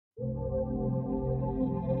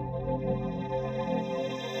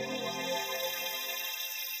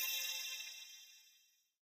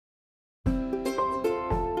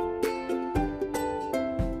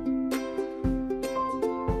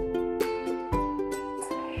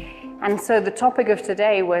And so the topic of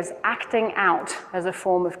today was acting out as a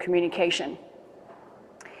form of communication.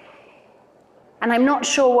 And I'm not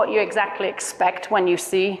sure what you exactly expect when you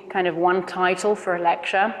see kind of one title for a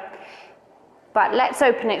lecture, but let's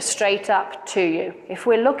open it straight up to you. If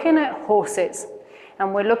we're looking at horses,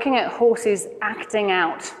 and we're looking at horses acting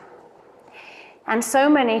out, and so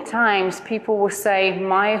many times people will say,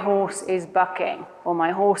 my horse is bucking, or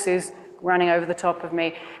my horse is running over the top of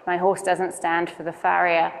me, my horse doesn't stand for the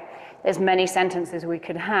farrier. There's many sentences we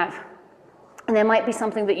could have. And there might be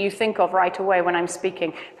something that you think of right away when I'm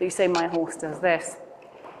speaking, that you say, my horse does this.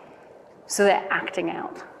 So they're acting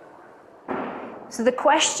out. So the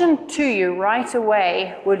question to you right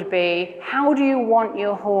away would be, how do you want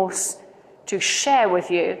your horse to share with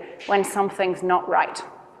you when something's not right?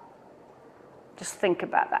 Just think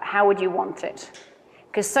about that. How would you want it?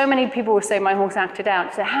 Because so many people will say, my horse acted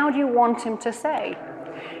out. So how do you want him to say?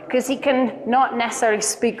 Because he can not necessarily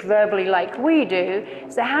speak verbally like we do,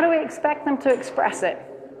 so how do we expect them to express it?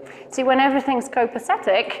 See, when everything's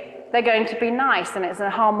copacetic, they're going to be nice and it's a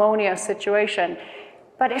harmonious situation.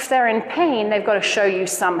 But if they're in pain, they've got to show you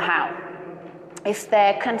somehow. If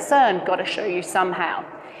they're concerned, got to show you somehow.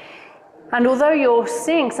 And although you're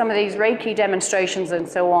seeing some of these Reiki demonstrations and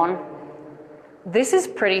so on, this is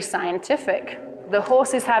pretty scientific. The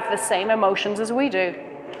horses have the same emotions as we do.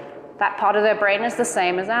 That part of their brain is the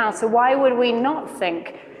same as ours. So why would we not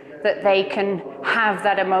think that they can have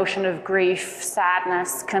that emotion of grief,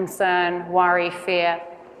 sadness, concern, worry, fear?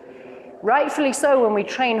 Rightfully so, when we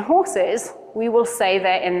train horses, we will say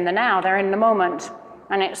they're in the now, they're in the moment.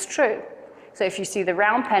 And it's true. So if you see the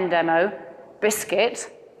round pen demo,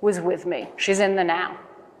 Biscuit was with me. She's in the now.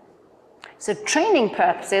 So training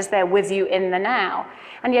purposes, they're with you in the now.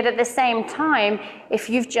 And yet at the same time, if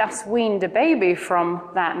you've just weaned a baby from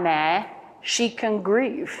that mare, she can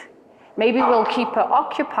grieve. Maybe we'll keep her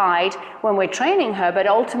occupied when we're training her, but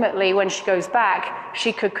ultimately when she goes back,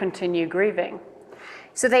 she could continue grieving.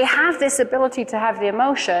 So they have this ability to have the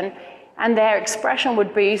emotion, and their expression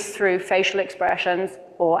would be through facial expressions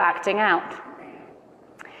or acting out.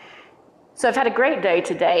 So I've had a great day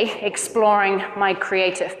today exploring my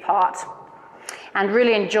creative part and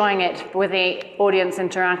really enjoying it with the audience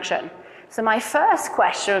interaction. So my first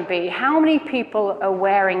question would be, how many people are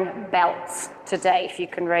wearing belts today, if you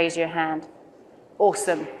can raise your hand?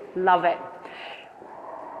 Awesome, love it.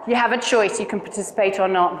 You have a choice, you can participate or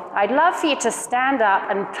not. I'd love for you to stand up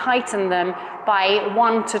and tighten them by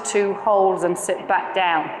 1 to 2 holes and sit back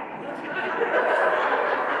down.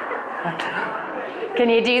 Can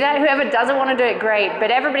you do that? Whoever doesn't want to do it, great,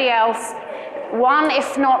 but everybody else, 1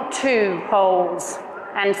 if not 2 holes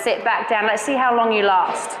and sit back down. Let's see how long you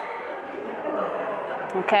last.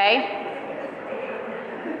 Okay?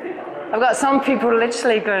 I've got some people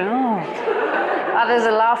literally going, oh. Others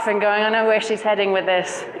are laughing, going, I know where she's heading with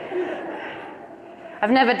this.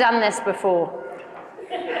 I've never done this before.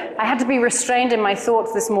 I had to be restrained in my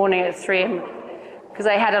thoughts this morning at 3 a.m. because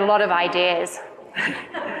I had a lot of ideas.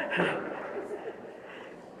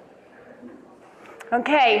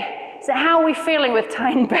 Okay, so how are we feeling with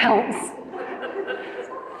tying belts?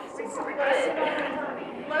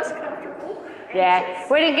 Less comfortable. Yeah,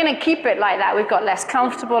 we're going to keep it like that. We've got less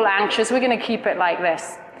comfortable, anxious. We're going to keep it like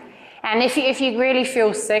this. And if you really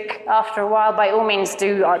feel sick after a while, by all means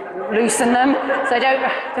do loosen them. So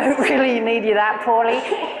don't really need you that poorly.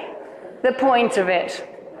 The point of it,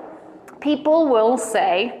 people will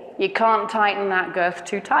say, you can't tighten that girth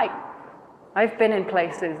too tight. I've been in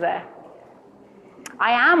places there.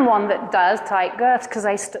 I am one that does tight girths because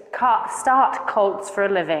I start colts for a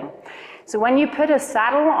living. So when you put a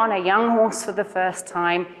saddle on a young horse for the first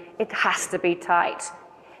time, it has to be tight.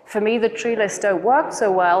 For me, the treeless don't work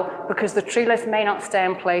so well because the treeless may not stay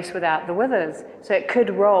in place without the withers. So it could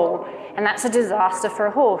roll, and that's a disaster for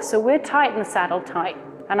a horse. So we're tight in the saddle tight.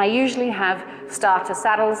 And I usually have starter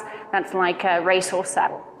saddles. That's like a racehorse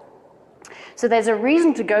saddle. So there's a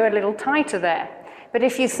reason to go a little tighter there. But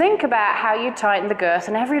if you think about how you tighten the girth,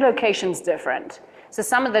 and every location's different. So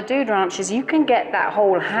some of the dude ranches, you can get that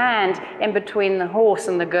whole hand in between the horse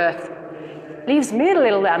and the girth. Leaves me a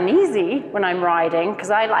little uneasy when I'm riding,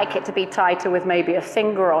 because I like it to be tighter with maybe a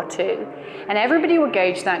finger or two. And everybody will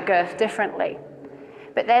gauge that girth differently.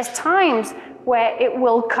 But there's times where it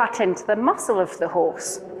will cut into the muscle of the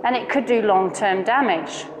horse, and it could do long-term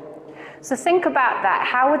damage. So think about that.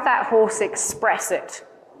 How would that horse express it?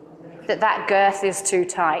 that girth is too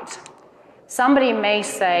tight. Somebody may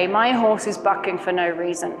say, my horse is bucking for no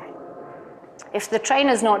reason. If the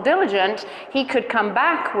trainer's not diligent, he could come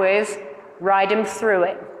back with, ride him through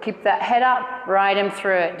it. Keep that head up, ride him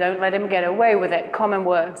through it. Don't let him get away with it, common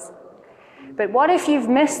words. But what if you've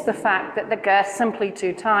missed the fact that the girth's simply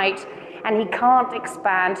too tight and he can't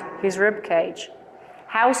expand his rib cage?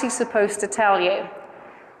 How's he supposed to tell you?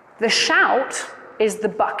 The shout is the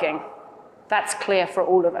bucking. That's clear for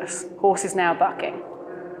all of us. Horse is now bucking.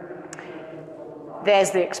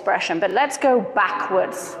 There's the expression, but let's go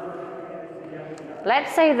backwards.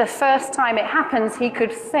 Let's say the first time it happens, he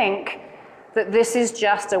could think that this is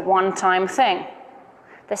just a one-time thing.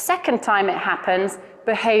 The second time it happens,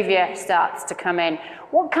 behavior starts to come in.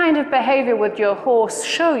 What kind of behavior would your horse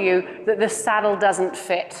show you that the saddle doesn't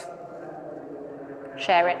fit?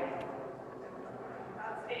 Share it.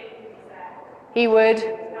 He would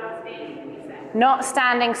not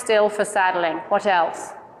standing still for saddling. What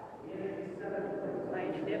else?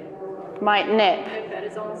 Might nip. Nip at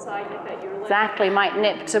his own side, nip at your leg. Exactly, might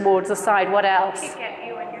nip towards the side. What else? Kick at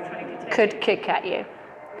you when you're trying to take. Could kick at you.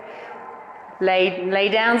 Lay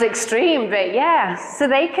down's extreme, but yeah. So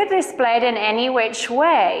they could display it in any which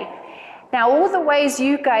way. Now, all the ways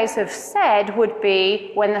you guys have said would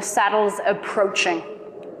be when the saddle's approaching.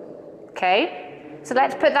 Okay? So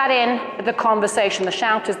let's put that in the conversation. The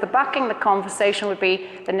shout is the bucking, the conversation would be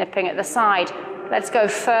the nipping at the side. Let's go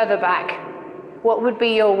further back. What would be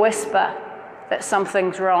your whisper that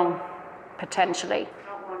something's wrong, potentially?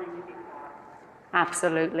 Not wanting to be caught.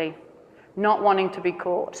 Absolutely. Not wanting to be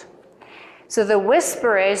caught. So the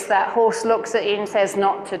whisper is that horse looks at you and says,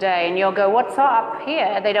 not today. And you'll go, what's up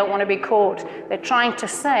here? They don't want to be caught. They're trying to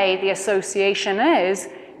say the association is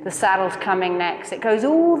the saddle's coming next. It goes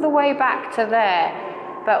all the way back to there.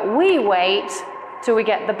 But we wait till we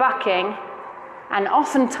get the bucking, and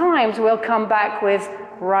oftentimes we'll come back with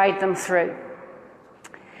ride them through.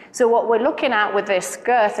 So what we're looking at with this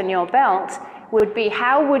girth in your belt would be,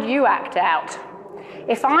 how would you act out?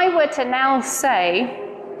 If I were to now say,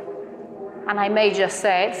 and I may just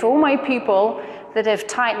say it, for all my people that have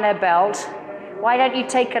tightened their belt, why don't you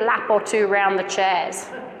take a lap or two around the chairs?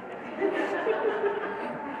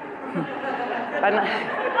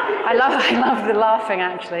 I love the laughing,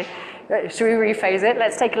 actually. Should we rephrase it?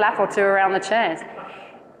 Let's take a lap or two around the chairs.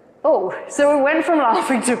 Oh, so we went from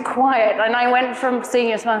laughing to quiet, and I went from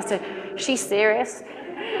senior master, she's serious?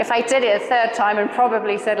 If I did it a third time and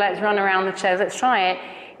probably said, let's run around the chairs, let's try it,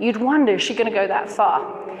 you'd wonder, is she going to go that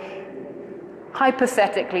far?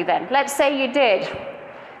 Hypothetically then, let's say you did.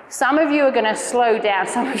 Some of you are going to slow down.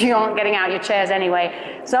 Some of you aren't getting out your chairs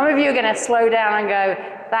anyway. Some of you are going to slow down and go,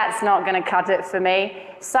 that's not going to cut it for me.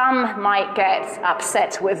 Some might get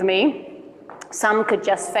upset with me. Some could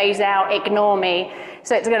just phase out, ignore me.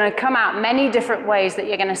 So it's going to come out many different ways that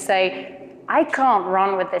you're going to say, I can't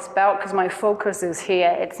run with this belt because my focus is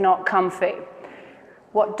here. It's not comfy.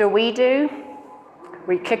 What do?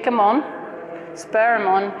 We kick them on, spur them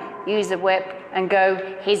on, use a whip, and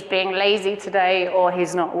go, he's being lazy today, or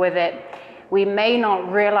he's not with it. We may not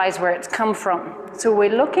realize where it's come from. So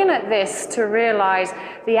we're looking at this to realize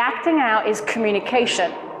the acting out is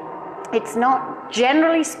communication. It's not,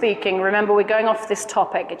 generally speaking, remember we're going off this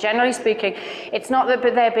topic, generally speaking, it's not that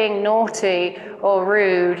they're being naughty or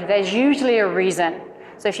rude, there's usually a reason.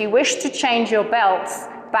 So if you wish to change your belts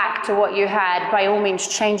back to what you had, by all means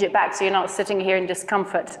change it back so you're not sitting here in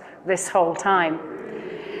discomfort this whole time.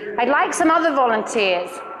 I'd like some other volunteers.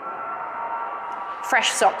 Fresh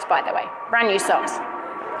socks, by the way, brand new socks.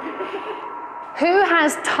 Who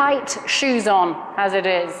has tight shoes on as it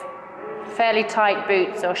is? Fairly tight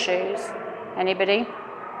boots or shoes? Anybody?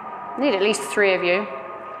 I need at least 3 of you.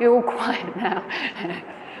 You're all quiet now.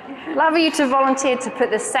 Love you to volunteer to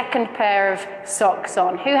put the second pair of socks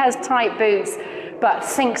on. Who has tight boots but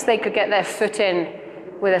thinks they could get their foot in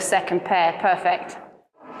with a second pair? Perfect.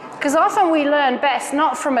 Because often we learn best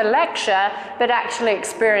not from a lecture, but actually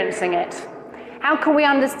experiencing it. How can we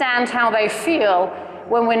understand how they feel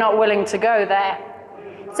when we're not willing to go there?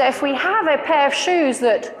 So if we have a pair of shoes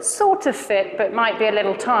that sort of fit, but might be a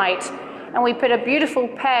little tight, and we put a beautiful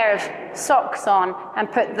pair of socks on and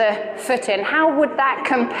put the foot in, how would that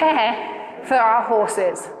compare for our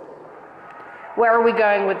horses? Where are we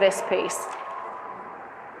going with this piece?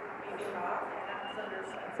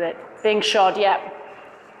 Is it being shod? Yep.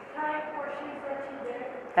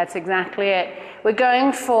 That's exactly it. We're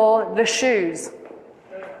going for the shoes.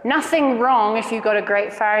 Nothing wrong if you've got a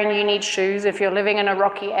great farrier and you need shoes, if you're living in a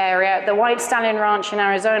rocky area. At the White Stallion Ranch in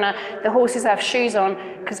Arizona, the horses have shoes on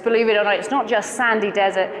because, believe it or not, it's not just sandy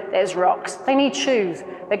desert, there's rocks. They need shoes.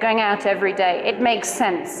 They're going out every day. It makes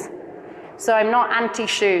sense. So I'm not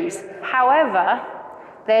anti-shoes. However,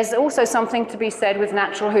 there's also something to be said with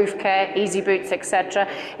natural hoof care, easy boots, etc.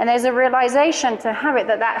 And there's a realization to have it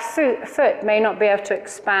that that foot may not be able to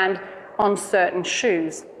expand on certain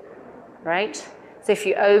shoes, right? So if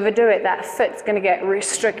you overdo it, that foot's going to get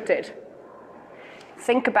restricted.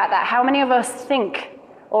 Think about that. How many of us think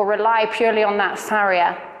or rely purely on that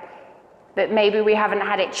farrier that maybe we haven't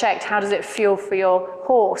had it checked? How does it feel for your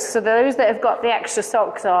horse? So those that have got the extra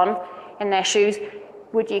socks on in their shoes,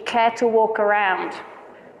 would you care to walk around?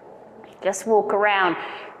 Just walk around,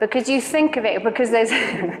 because you think of it, because there's,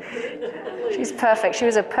 she's perfect. She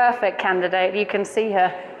was a perfect candidate. You can see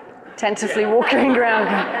her tentatively walking around.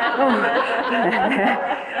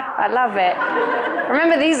 I love it.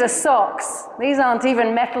 Remember, these are socks. These aren't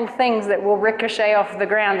even metal things that will ricochet off the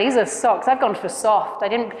ground. These are socks. I've gone for soft. I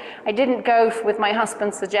didn't go with my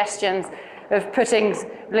husband's suggestions of putting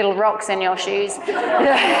little rocks in your shoes.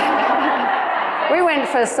 We went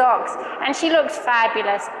for socks, and she looks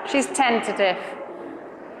fabulous. She's tentative.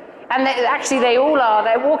 And actually, they all are.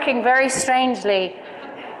 They're walking very strangely.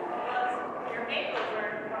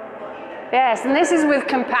 Yes, and this is with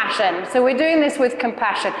compassion. So we're doing this with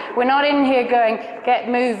compassion. We're not in here going, get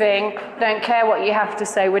moving, don't care what you have to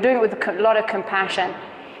say. We're doing it with a lot of compassion.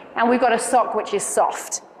 And we've got a sock which is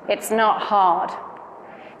soft. It's not hard.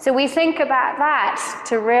 So we think about that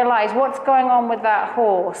to realize what's going on with that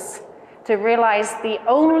horse, to realize the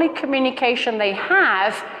only communication they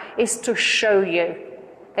have is to show you.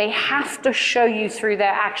 They have to show you through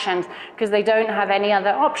their actions because they don't have any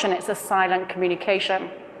other option. It's a silent communication.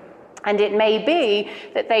 And it may be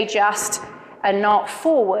that they just are not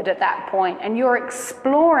forward at that point, and you're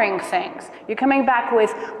exploring things. You're coming back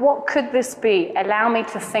with, what could this be? Allow me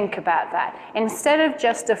to think about that. Instead of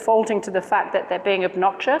just defaulting to the fact that they're being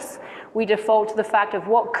obnoxious, we default to the fact of,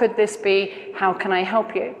 what could this be? How can I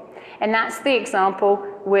help you? And that's the example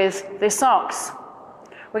with the socks.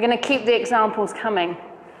 We're going to keep the examples coming.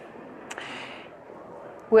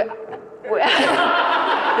 We're up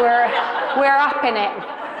in it.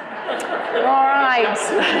 All right.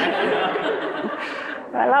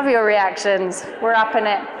 I love your reactions. We're up in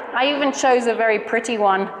it. I even chose a very pretty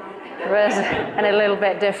one and a little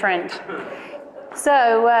bit different.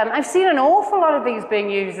 So I've seen an awful lot of these being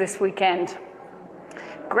used this weekend.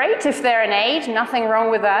 Great if they're an aid, nothing wrong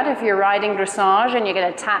with that. If you're riding dressage and you're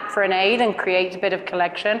going to tap for an aid and create a bit of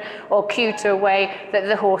collection, or cue to a way that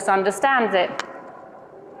the horse understands it.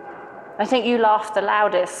 I think you laughed the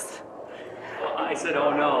loudest. Well, I said,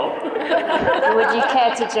 oh no. Would you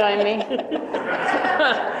care to join me?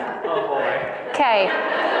 Oh boy. Okay.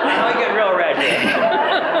 I get real red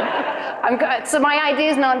here. So my idea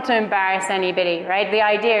is not to embarrass anybody, right? The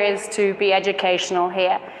idea is to be educational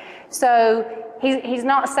here. So he's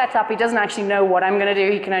not set up. He doesn't actually know what I'm going to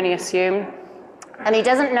do. He can only assume. And he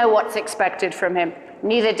doesn't know what's expected from him.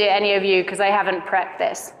 Neither do any of you, because I haven't prepped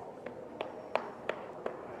this.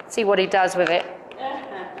 See what he does with it.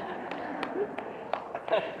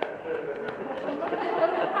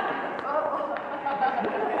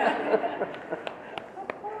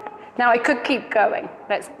 Now, I could keep going.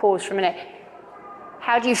 Let's pause for a minute.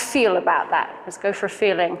 How do you feel about that? Let's go for a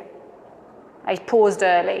feeling. I paused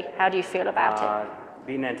early. How do you feel about it?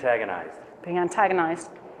 Being antagonized. Being antagonized.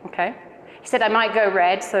 Okay. He said I might go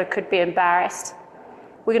red, so I could be embarrassed.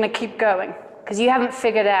 We're going to keep going, because you haven't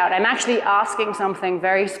figured out. I'm actually asking something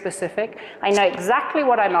very specific. I know exactly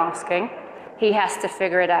what I'm asking. He has to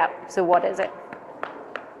figure it out. So what is it?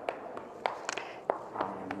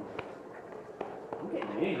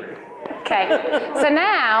 Okay, so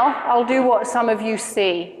now I'll do what some of you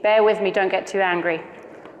see. Bear with me, don't get too angry.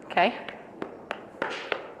 Okay?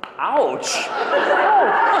 Ouch!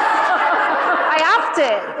 Oh, I upped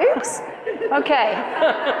it. Oops. Okay.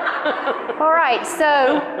 All right,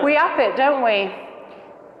 so we up it, don't we?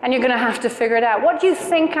 And you're going to have to figure it out. What do you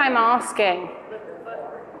think I'm asking?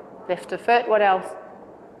 Lift a foot. What else?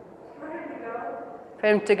 For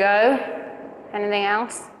him to go. Anything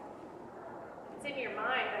else? It's in your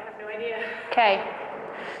mind. I have no idea. Okay.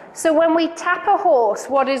 So when we tap a horse,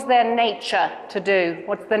 what is their nature to do?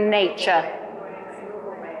 What's the nature?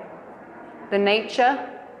 The nature?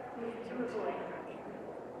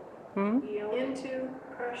 Into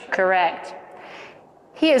pressure. Correct.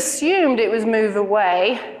 He assumed it was move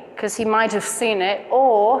away because he might have seen it,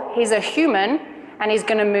 or he's a human and he's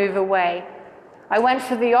going to move away. I went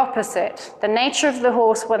for the opposite. The nature of the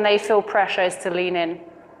horse when they feel pressure is to lean in.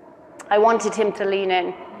 I wanted him to lean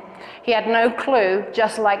in. He had no clue,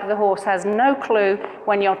 just like the horse has no clue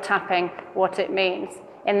when you're tapping what it means.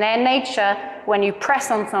 In their nature, when you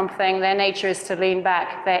press on something, their nature is to lean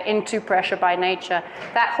back. They're into pressure by nature.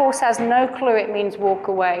 That horse has no clue it means walk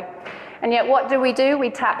away. And yet what do? We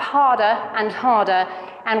tap harder and harder,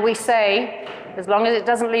 and we say, as long as it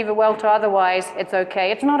doesn't leave a welter otherwise, it's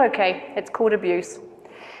okay. It's not okay. It's called abuse.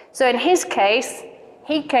 So in his case,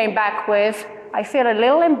 he came back with, I feel a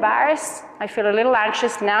little embarrassed, I feel a little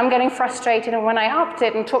anxious, now I'm getting frustrated, and when I upped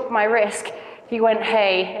it and took my risk, he went,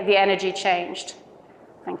 hey, the energy changed.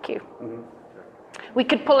 Thank you. We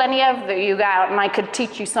could pull any of you out, and I could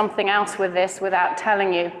teach you something else with this without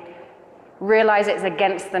telling you. Realize it's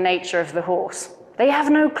against the nature of the horse. They have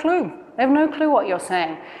no clue. They have no clue what you're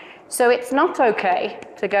saying. So it's not okay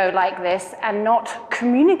to go like this and not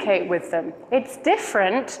communicate with them. It's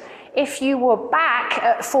different if you were back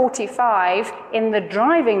at 45 in the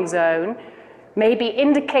driving zone, maybe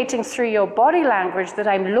indicating through your body language that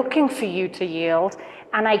I'm looking for you to yield,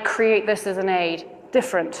 and I create this as an aid.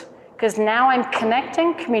 Different. Because now I'm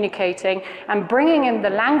connecting, communicating, and bringing in the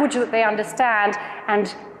language that they understand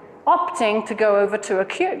and opting to go over to a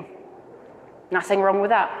cue. Nothing wrong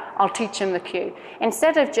with that. I'll teach him the cue.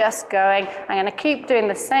 Instead of just going, I'm going to keep doing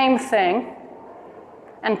the same thing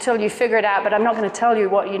until you figure it out, but I'm not going to tell you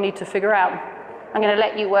what you need to figure out. I'm going to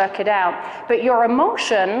let you work it out. But your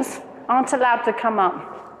emotions aren't allowed to come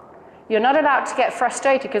up. You're not allowed to get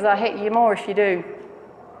frustrated because I'll hit you more if you do.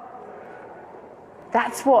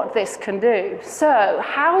 That's what this can do. So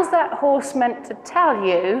how's that horse meant to tell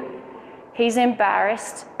you he's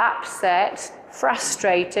embarrassed, upset,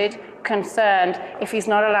 frustrated, concerned if he's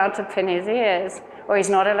not allowed to pin his ears or he's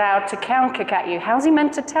not allowed to counter-kick at you? How's he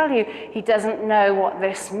meant to tell you he doesn't know what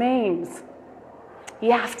this means?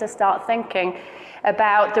 You have to start thinking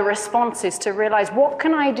about the responses to realize, what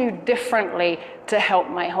can I do differently to help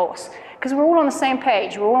my horse? Because we're all on the same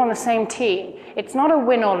page, we're all on the same team. It's not a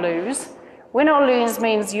win or lose. Win or lose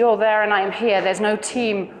means you're there and I'm here. There's no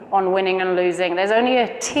team on winning and losing. There's only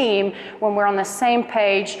a team when we're on the same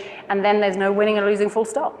page, and then there's no winning and losing, full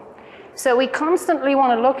stop. So we constantly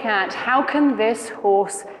want to look at, how can this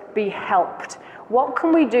horse be helped? What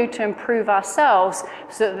can we do to improve ourselves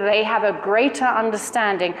so that they have a greater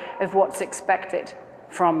understanding of what's expected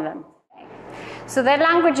from them? So their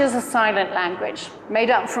language is a silent language, made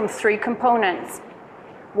up from 3 components.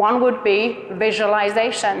 One would be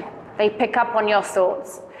visualization. They pick up on your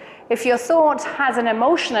thoughts. If your thought has an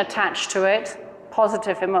emotion attached to it,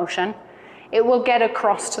 positive emotion, it will get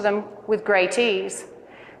across to them with great ease.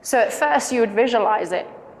 So at first you would visualize it,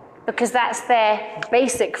 because that's their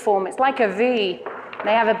basic form. It's like a V.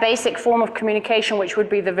 They have a basic form of communication, which would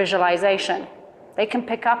be the visualization. They can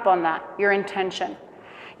pick up on that, your intention.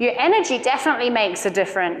 Your energy definitely makes a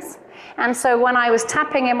difference. And so when I was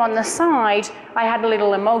tapping him on the side, I had a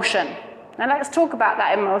little emotion. Now let's talk about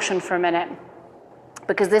that emotion for a minute,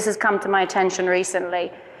 because this has come to my attention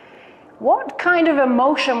recently. What kind of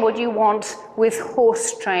emotion would you want with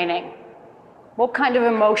horse training? What kind of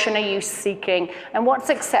emotion are you seeking? And what's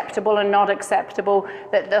acceptable and not acceptable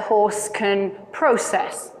that the horse can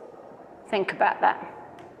process? Think about that.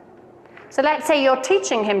 So let's say you're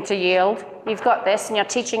teaching him to yield. You've got this and you're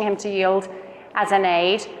teaching him to yield as an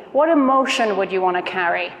aid. What emotion would you want to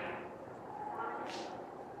carry?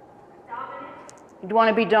 You'd want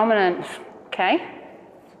to be dominant. Okay,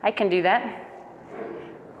 I can do that.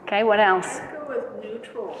 Okay, what else? I'd go with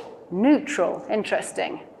neutral. Neutral,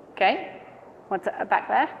 interesting. Okay, what's that back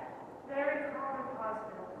there? Very calm and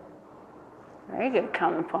positive. Very good,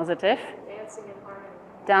 calm and positive. Dancing in harmony.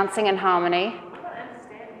 Dancing in harmony.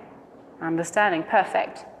 Understanding. Understanding,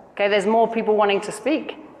 perfect. Okay, there's more people wanting to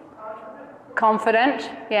speak.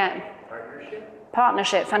 Confident, yeah. Partnership.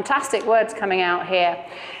 Partnership, fantastic words coming out here.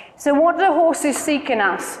 So what do horses seek in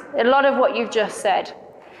us? A lot of what you've just said.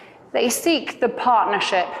 They seek the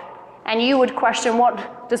partnership. And you would question,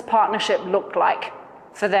 what does partnership look like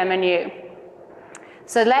for them and you?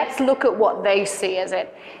 So let's look at what they see as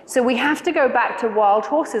it. So we have to go back to wild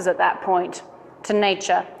horses at that point, to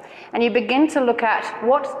nature. And you begin to look at,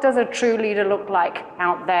 what does a true leader look like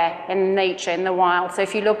out there in nature, in the wild? So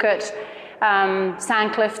if you look at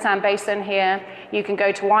Sandcliff, Sand Basin here, you can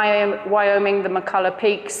go to Wyoming, the McCullough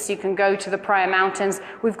Peaks, you can go to the Pryor Mountains.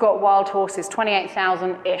 We've got wild horses,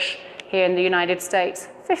 28,000-ish here in the United States,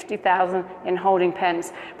 50,000 in holding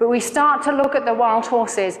pens. But we start to look at the wild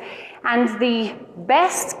horses, and the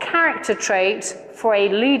best character trait for a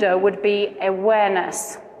leader would be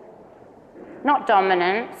awareness. Not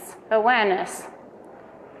dominance, awareness.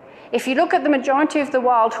 If you look at the majority of the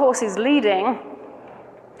wild horses leading,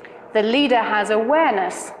 the leader has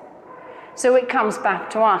awareness. So it comes back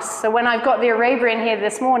to us. So when I've got the Arabian here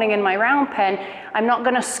this morning in my round pen, I'm not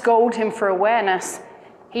going to scold him for awareness.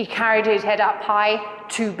 He carried his head up high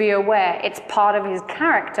to be aware. It's part of his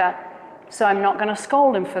character, so I'm not going to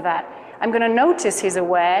scold him for that. I'm going to notice he's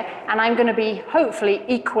aware, and I'm going to be hopefully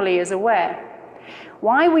equally as aware.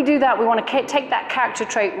 Why we do that, we want to take that character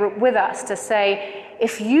trait with us to say,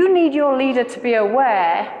 if you need your leader to be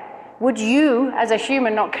aware, would you, as a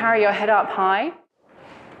human, not carry your head up high?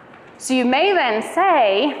 So you may then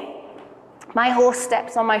say, my horse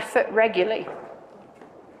steps on my foot regularly.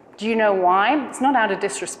 Do you know why? It's not out of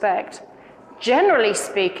disrespect. Generally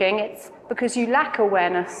speaking, it's because you lack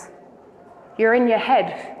awareness. You're in your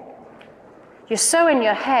head. You're so in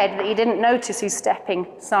your head that you didn't notice he's stepping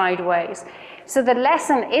sideways. So the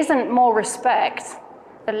lesson isn't more respect.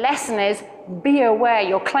 The lesson is be aware.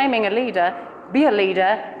 You're claiming a leader. Be a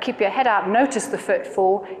leader. Keep your head up. Notice the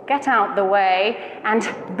footfall. Get out the way and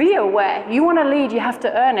be aware. You want to lead, you have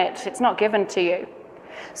to earn it. It's not given to you.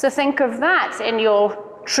 So think of that in your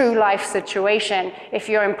true life situation. If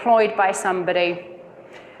you're employed by somebody,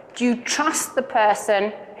 do you trust the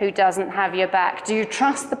person who doesn't have your back? Do you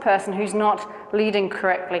trust the person who's not leading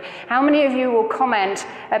correctly? How many of you will comment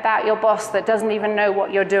about your boss that doesn't even know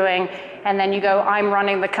what you're doing, and then you go, I'm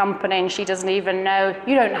running the company, and she doesn't even know?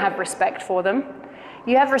 You don't have respect for them.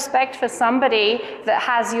 You have respect for somebody that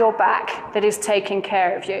has your back, that is taking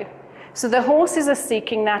care of you. So the horses are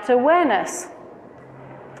seeking that awareness.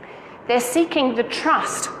 They're seeking the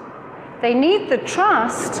trust. They need the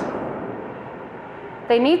trust.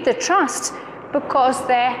 They need the trust because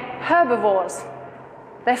they're herbivores.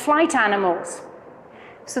 They're flight animals.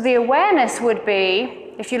 So the awareness would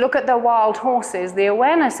be, if you look at the wild horses, the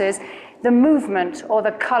awareness is the movement or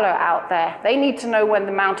the color out there. They need to know when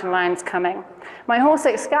the mountain lion's coming. My horse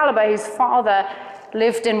Excalibur, his father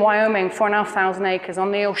lived in Wyoming, 4,500 acres,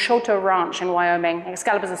 on the Oshoto Ranch in Wyoming.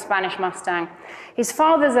 Excalibur's a Spanish Mustang. His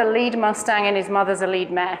father's a lead Mustang and his mother's a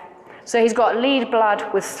lead mare. So he's got lead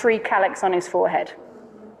blood with 3 calyx on his forehead.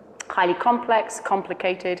 Highly complex,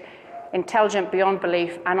 complicated, intelligent beyond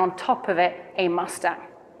belief, and on top of it, a Mustang.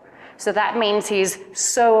 So that means he's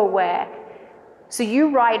so aware. So you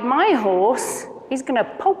ride my horse, he's going to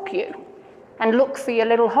poke you and look for your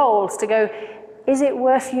little holes to go, is it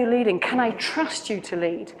worth you leading? Can I trust you to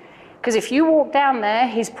lead? Because if you walk down there,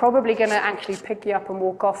 he's probably going to actually pick you up and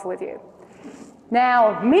walk off with you.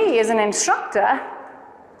 Now, me as an instructor,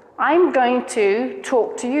 I'm going to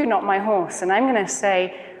talk to you, not my horse, and I'm going to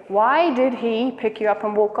say, why did he pick you up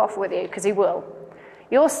and walk off with you? Because he will.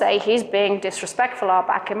 You'll say, he's being disrespectful, I'll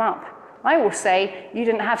back him up. I will say, you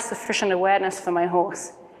didn't have sufficient awareness for my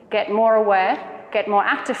horse. Get more aware, get more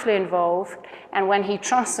actively involved, and when he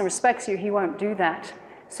trusts and respects you, he won't do that.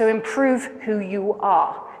 So improve who you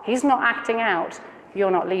are. He's not acting out,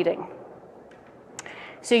 you're not leading.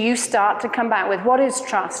 So you start to come back with, what is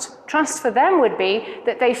trust? Trust for them would be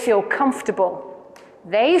that they feel comfortable.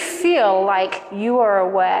 They feel like you are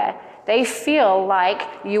aware. They feel like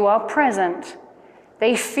you are present.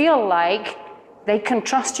 They feel like they can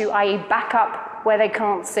trust you, i.e. back up where they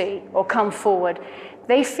can't see or come forward.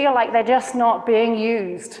 They feel like they're just not being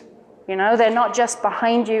used. You know, they're not just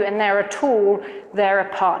behind you and they're a tool, they're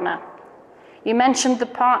a partner. You mentioned the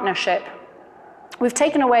partnership. We've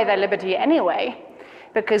taken away their liberty anyway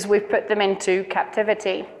because we've put them into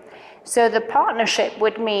captivity. So the partnership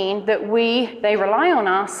would mean that they rely on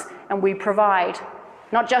us and we provide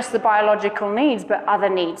not just the biological needs, but other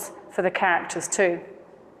needs for the characters too.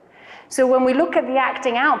 So when we look at the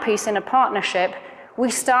acting out piece in a partnership, we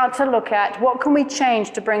start to look at what can we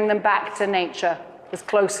change to bring them back to nature as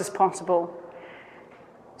close as possible.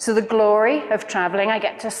 So the glory of traveling, I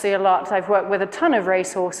get to see a lot. I've worked with a ton of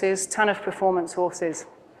race horses, ton of performance horses.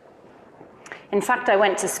 In fact, I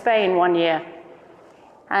went to Spain one year.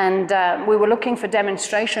 And we were looking for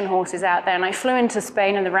demonstration horses out there, and I flew into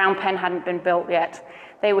Spain and the round pen hadn't been built yet.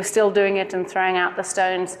 They were still doing it and throwing out the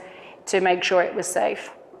stones to make sure it was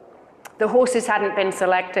safe. The horses hadn't been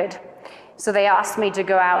selected, so they asked me to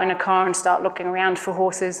go out in a car and start looking around for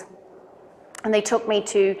horses. And they took me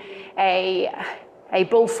to a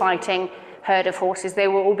bullfighting herd of horses. They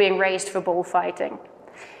were all being raised for bullfighting.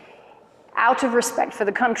 Out of respect for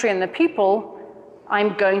the country and the people,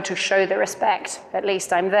 I'm going to show the respect. At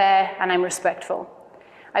least I'm there and I'm respectful.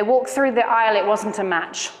 I walked through the aisle, it wasn't a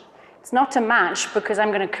match. It's not a match because I'm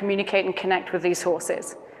going to communicate and connect with these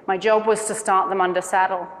horses. My job was to start them under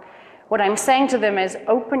saddle. What I'm saying to them is,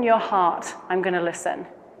 open your heart, I'm going to listen.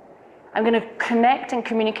 I'm going to connect and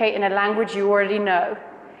communicate in a language you already know,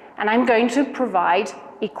 and I'm going to provide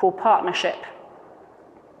equal partnership.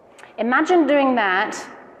 Imagine doing that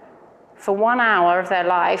for 1 hour of their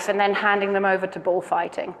life and then handing them over to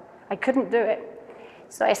bullfighting. I couldn't do it.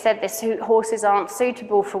 So I said, these horses aren't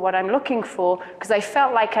suitable for what I'm looking for, because I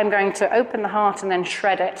felt like I'm going to open the heart and then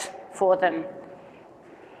shred it for them.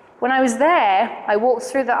 When I was there, I walked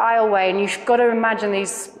through the aisleway, and you've got to imagine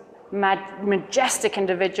these majestic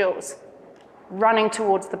individuals running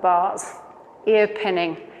towards the bars, ear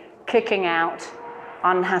pinning, kicking out,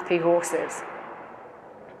 unhappy horses.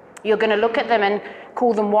 You're going to look at them and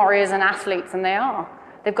call them warriors and athletes, and they are.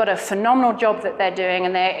 They've got a phenomenal job that they're doing,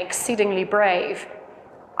 and they're exceedingly brave,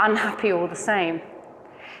 unhappy all the same.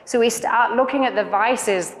 So we start looking at the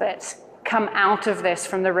vices that come out of this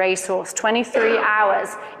from the racehorse. 23 hours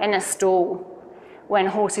in a stall when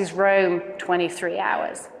horses roam 23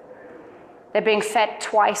 hours. They're being fed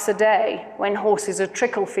twice a day when horses are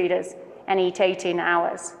trickle feeders and eat 18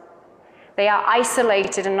 hours. They are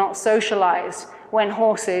isolated and not socialized when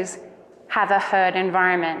horses have a herd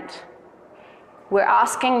environment. We're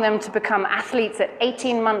asking them to become athletes at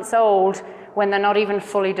 18 months old when they're not even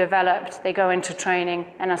fully developed. They go into training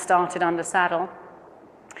and are started under saddle.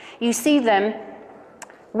 You see them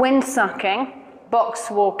wind sucking,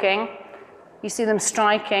 box walking. You see them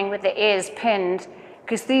striking with their ears pinned,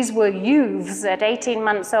 because these were youths at 18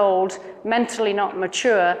 months old, mentally not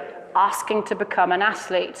mature, asking to become an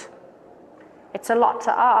athlete. It's a lot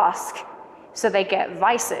to ask, so they get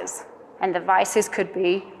vices. And the vices could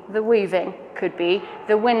be the weaving, could be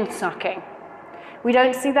the wind sucking. We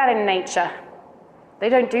don't see that in nature. They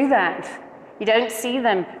don't do that. You don't see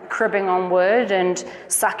them cribbing on wood and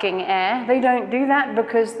sucking air. They don't do that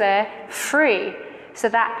because they're free. So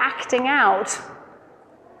that acting out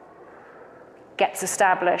gets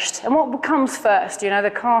established. And what comes first, you know,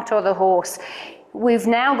 the cart or the horse? We've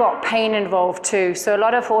now got pain involved too. So a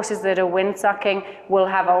lot of horses that are wind sucking will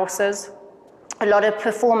have ulcers. A lot of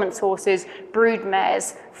performance horses, brood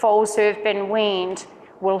mares, foals who have been weaned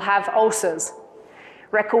will have ulcers.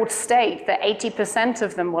 Records state that 80%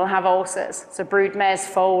 of them will have ulcers. So brood mares,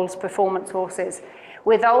 foals, performance horses.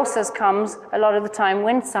 With ulcers comes a lot of the time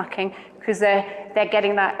wind sucking, because they're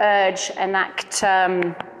getting that urge and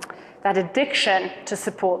that addiction to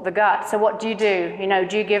support the gut. So what do? You know,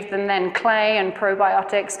 do you give them then clay and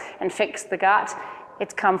probiotics and fix the gut?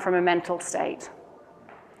 It's come from a mental state.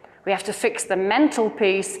 We have to fix the mental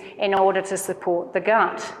piece in order to support the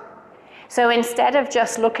gut. So instead of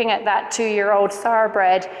just looking at that 2-year-old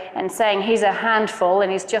thoroughbred and saying he's a handful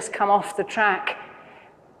and he's just come off the track,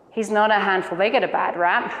 he's not a handful. They get a bad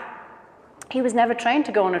rap. He was never trained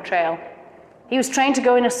to go on a trail. He was trained to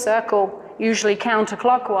go in a circle, usually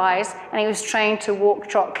counterclockwise, and he was trained to walk,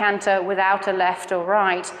 trot, canter without a left or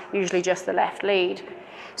right, usually just the left lead.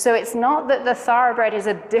 So it's not that the thoroughbred is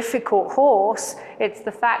a difficult horse, it's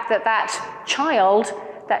the fact that that child,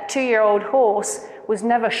 that 2-year-old horse, was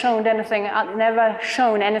never shown anything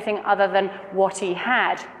other than what he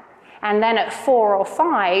had. And then at 4 or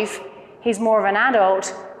 5, he's more of an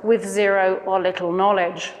adult with 0 or little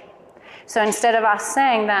knowledge. So instead of us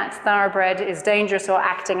saying that thoroughbred is dangerous or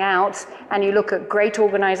acting out, and you look at great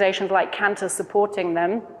organizations like Cantor supporting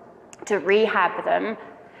them to rehab them,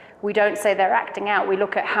 we don't say they're acting out. We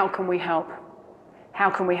look at how can we help?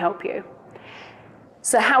 How can we help you?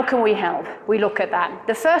 So how can we help? We look at that.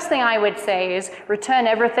 The first thing I would say is return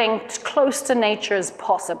everything as close to nature as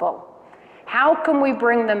possible. How can we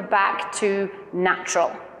bring them back to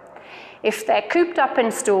natural? If they're cooped up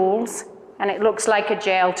in stalls and it looks like a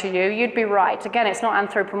jail to you, you'd be right. Again, it's not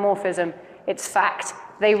anthropomorphism, it's fact.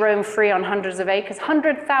 They roam free on hundreds of acres,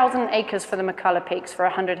 100,000 acres for the McCullough Peaks for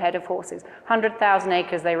 100 head of horses. 100,000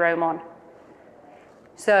 acres they roam on.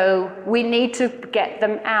 So we need to get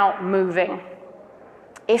them out moving.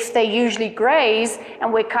 If they usually graze,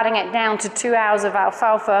 and we're cutting it down to 2 hours of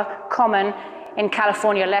alfalfa, common in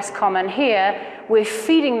California, less common here, we're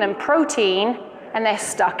feeding them protein and they're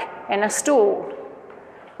stuck in a stall.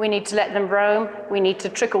 We need to let them roam, we need to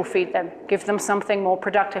trickle feed them, give them something more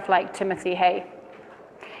productive like Timothy hay.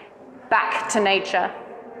 Back to nature.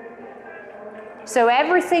 So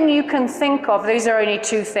everything you can think of, these are only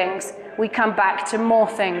 2 things. We come back to more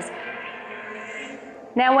things.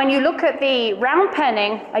 Now, when you look at the round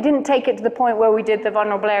penning, I didn't take it to the point where we did the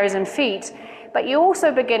vulnerable areas and feet, but you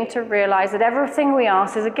also begin to realize that everything we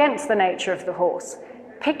ask is against the nature of the horse.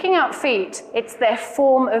 Picking up feet, it's their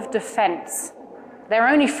form of defense, their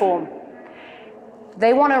only form.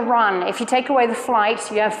 They want to run. If you take away the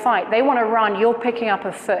flight, you have fight. They want to run, you're picking up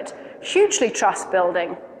a foot. Hugely trust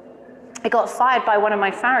building. I got fired by one of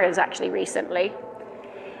my farriers actually recently.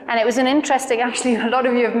 And it was an interesting, actually, a lot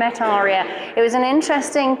of you have met Aria. It was an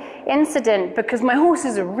interesting incident because my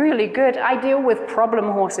horses are really good. I deal with problem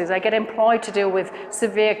horses. I get employed to deal with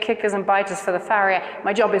severe kickers and biters for the farrier.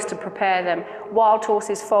 My job is to prepare them. Wild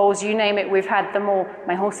horses, foals, you name it, we've had them all.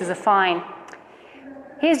 My horses are fine.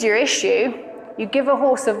 Here's your issue. You give a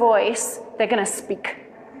horse a voice, they're going to speak.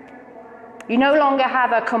 You no longer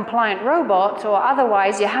have a compliant robot, or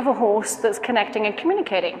otherwise you have a horse that's connecting and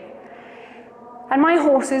communicating. And my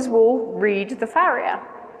horses will read the farrier.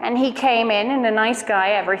 And he came in and a nice guy,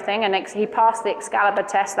 everything, and he passed the Excalibur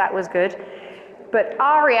test, that was good. But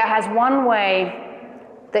Aria has one way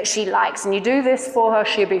that she likes, and you do this for her,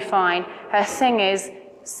 she'll be fine. Her thing is,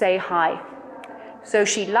 say hi. So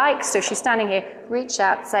she likes, so she's standing here, reach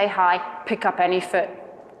out, say hi, pick up any foot.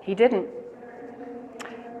 He didn't.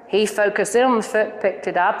 He focused in on the foot, picked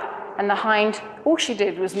it up, and the hind, all she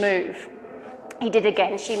did was move. He did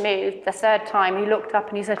again, she moved. The third time he looked up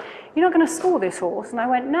and he said, "You're not going to school this horse?" And I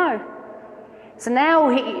went, "No." So now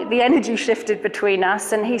the energy shifted between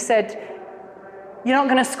us and he said, "You're not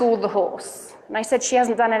going to school the horse." And I said, "She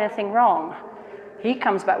hasn't done anything wrong." He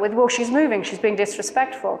comes back with, "Well, she's moving, she's being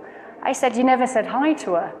disrespectful." I said, "You never said hi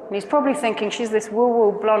to her." And he's probably thinking she's this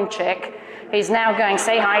woo-woo blonde chick. He's now going,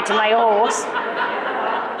 "Say hi to my horse."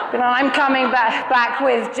 You know, I'm coming back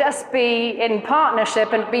with just be in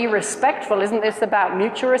partnership and be respectful. Isn't this about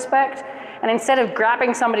mutual respect? And instead of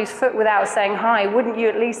grabbing somebody's foot without saying hi, wouldn't you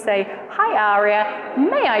at least say, "Hi, Aria,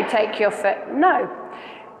 may I take your foot?" No.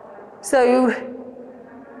 So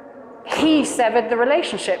he severed the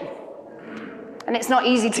relationship. And it's not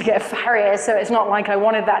easy to get farriers, so it's not like I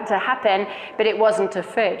wanted that to happen, but it wasn't a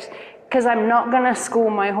fit. Because I'm not going to school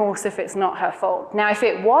my horse if it's not her fault. Now, if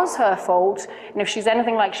it was her fault, and if she's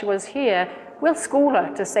anything like she was here, we'll school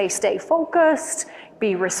her to say, stay focused,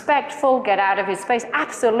 be respectful, get out of his face,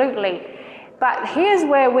 absolutely. But here's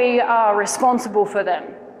where we are responsible for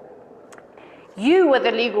them. You are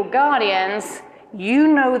the legal guardians, you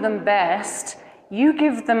know them best, you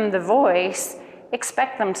give them the voice,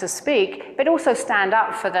 expect them to speak, but also stand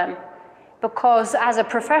up for them. Because as a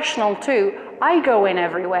professional too, I go in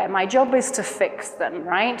everywhere. My job is to fix them,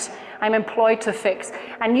 right? I'm employed to fix.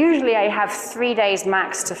 And usually I have 3 days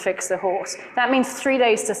max to fix a horse. That means 3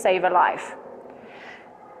 days to save a life.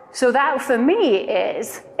 So that for me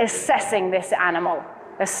is assessing this animal,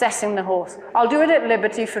 assessing the horse. I'll do it at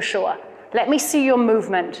liberty for sure. Let me see your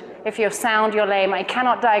movement. If you're sound, you're lame. I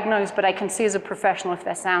cannot diagnose, but I can see as a professional if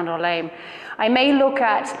they're sound or lame. I may look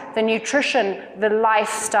at the nutrition, the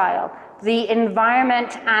lifestyle, the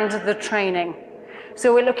environment, and the training.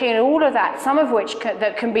 So we're looking at all of that, some of which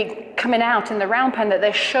that can be coming out in the round pen that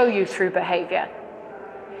they show you through behavior.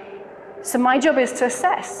 So my job is to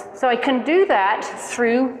assess. So I can do that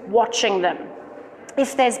through watching them.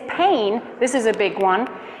 If there's pain, this is a big one.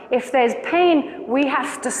 If there's pain, we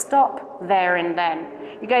have to stop there and then.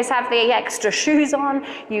 You guys have the extra shoes on,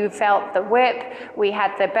 you felt the whip, we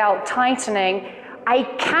had the belt tightening. I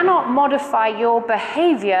cannot modify your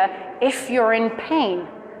behavior if you're in pain.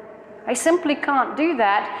 I simply can't do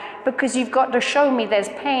that because you've got to show me there's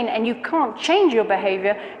pain, and you can't change your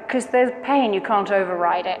behavior because there's pain, you can't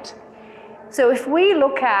override it. So if we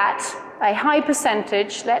look at a high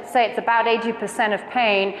percentage, let's say it's about 80% of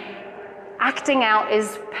pain, acting out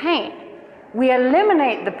is pain. We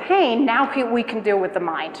eliminate the pain, now we can deal with the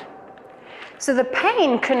mind. So the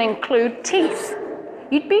pain can include teeth.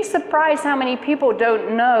 You'd be surprised how many people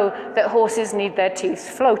don't know that horses need their teeth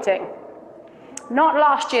floating. Not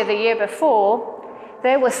last year, the year before,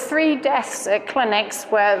 there were 3 deaths at clinics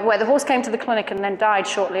where the horse came to the clinic and then died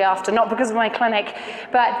shortly after, not because of my clinic,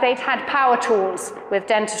 but they'd had power tools with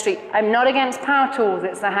dentistry. I'm not against power tools,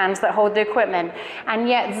 it's the hands that hold the equipment. And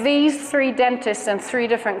yet these 3 dentists in 3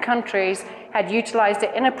 different countries had utilized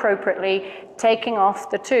it inappropriately, taking off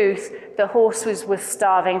the tooth. The horse was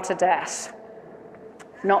starving to death.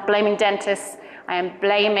 Not blaming dentists, I am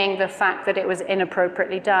blaming the fact that it was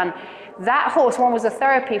inappropriately done. That horse, one was a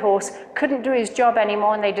therapy horse, couldn't do his job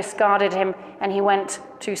anymore and they discarded him and he went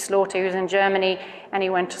to slaughter. He was in Germany and he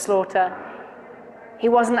went to slaughter. He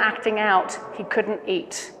wasn't acting out, he couldn't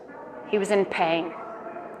eat. He was in pain.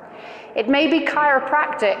 It may be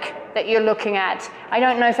chiropractic that you're looking at. I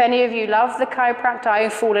don't know if any of you love the chiropractor. I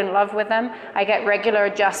fall in love with them. I get regular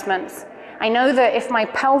adjustments. I know that if my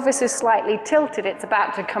pelvis is slightly tilted, it's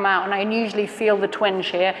about to come out, and I usually feel the twinge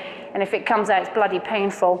here, and if it comes out, it's bloody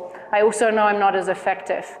painful. I also know I'm not as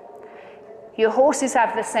effective. Your horses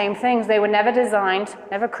have the same things. They were never designed,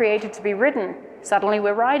 never created to be ridden. Suddenly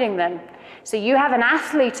we're riding them. So you have an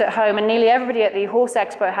athlete at home, and nearly everybody at the Horse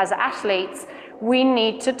Expo has athletes. We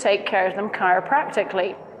need to take care of them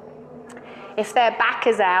chiropractically. if their back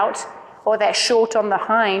is out or they're short on the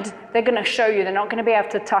hind, they're going to show you. They're not going to be able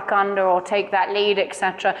to tuck under or take that lead,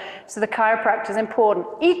 etc. So the chiropractor is important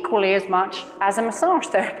equally as much as a massage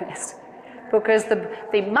therapist, because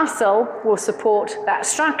the muscle will support that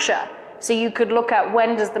structure. So you could look at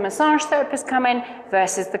when does the massage therapist come in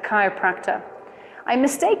versus the chiropractor. I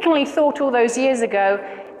mistakenly thought all those years ago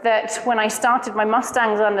that when I started my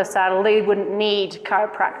Mustangs under saddle, they wouldn't need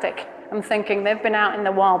chiropractic. I'm thinking they've been out in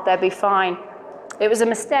the wild, they'll be fine. It was a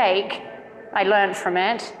mistake. I learned from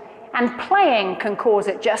it. And playing can cause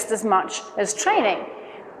it just as much as training.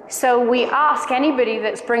 So we ask anybody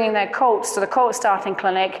that's bringing their colts to the colt starting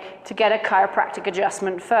clinic to get a chiropractic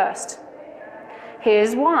adjustment first.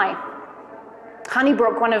 Here's why.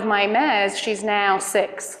 Honeybrook, one of my mares, she's now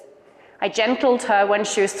 6. I gentled her when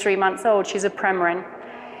she was 3 months old. She's a Premarin.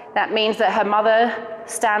 That means that her mother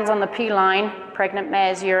stands on the P line, pregnant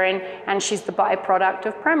mare's urine, and she's the byproduct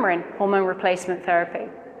of Premarin, hormone replacement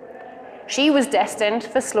therapy. She was destined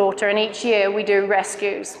for slaughter, and each year we do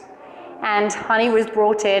rescues. And Honey was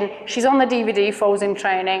brought in. She's on the DVD, foals in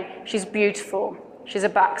training. She's beautiful. She's a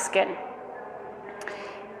buckskin.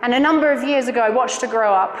 And a number of years ago, I watched her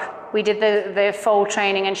grow up. We did the foal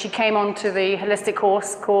training, and she came onto the holistic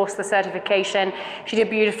horse course, the certification. She did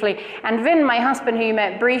beautifully. And Vin, my husband, who you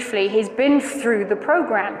met briefly, he's been through the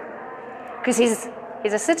program because he's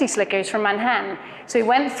a city slicker. He's from Manhattan. So he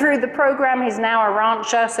went through the program. He's now a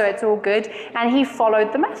rancher, so it's all good. And he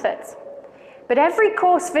followed the methods. But every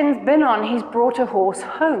course Vin's been on, he's brought a horse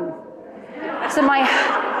home. So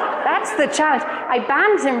that's the challenge. I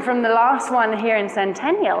banned him from the last one here in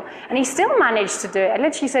Centennial, and he still managed to do it. I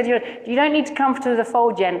literally said, you don't need to come to the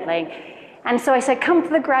foal gently. And so I said, come to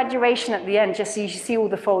the graduation at the end, just so you see all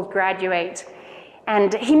the foals graduate.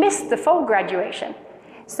 And he missed the foal graduation.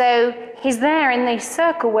 So he's there in the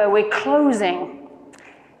circle where we're closing.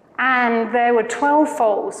 And there were 12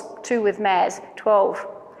 foals, 2 with mares, 12.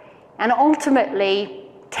 And ultimately,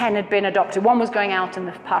 10 had been adopted. 1 was going out in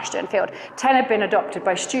the pasture and field. 10 had been adopted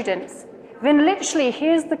by students. Vin literally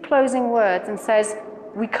hears the closing words and says,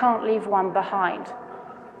 we can't leave 1 behind.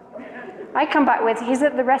 I come back with, he's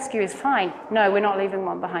at the rescue, is fine. No, we're not leaving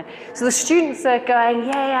 1 behind. So the students are going,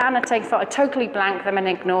 yeah, Anna, take photo. I totally blank them and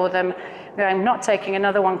ignore them. I'm not taking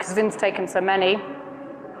another one because Vin's taken so many.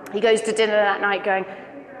 He goes to dinner that night going,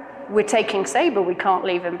 we're taking Sabre, we can't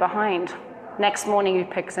leave him behind. Next morning he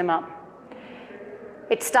picks him up.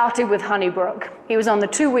 It started with Honeybrook. He was on the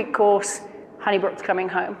 2-week course. Honeybrook's coming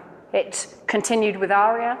home. It continued with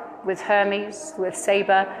Aria, with Hermes, with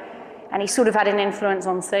Sabre, and he sort of had an influence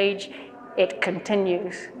on Sage. It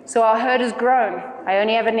continues. So our herd has grown. I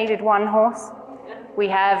only ever needed 1 horse. We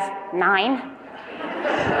have 9.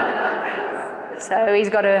 So he's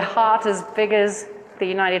got a heart as big as the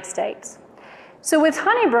United States. So with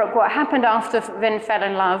Honeybrook, what happened after Vin fell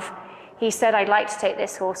in love, he said, I'd like to take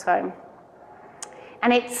this horse home.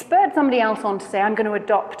 And it spurred somebody else on to say, I'm going to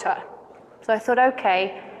adopt her. So I thought,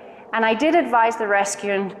 okay. And I did advise the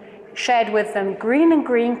rescue and shared with them, green and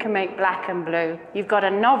green can make black and blue. You've got a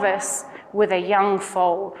novice with a young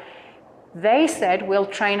foal. They said, we'll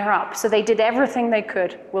train her up. So they did everything they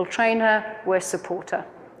could. We'll train her, we'll support her.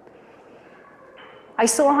 I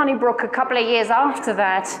saw Honeybrook a couple of years after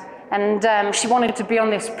that, and she wanted to be on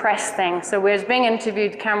this press thing. So we was being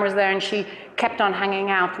interviewed, cameras there, and she kept on hanging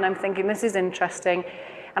out, and I'm thinking, this is interesting.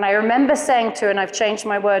 And I remember saying to her, and I've changed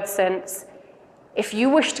my words since, if you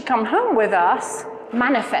wish to come home with us,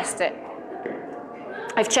 manifest it.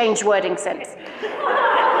 I've changed wording since,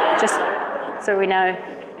 just so we know.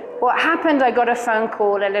 What happened, I got a phone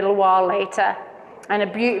call a little while later, and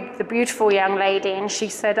the beautiful young lady, and she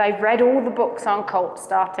said, I've read all the books on colt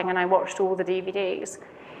starting, and I watched all the DVDs.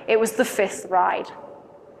 It was the 5th ride.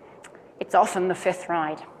 It's often the 5th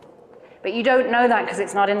ride. But you don't know that because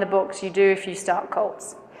it's not in the books. You do if you start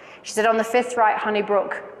colts. She said, on the 5th ride,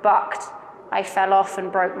 Honeybrook bucked. I fell off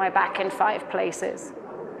and broke my back in 5 places.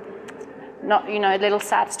 Not, a little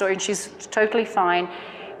sad story, and she's totally fine,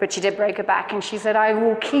 but she did break her back, and she said, I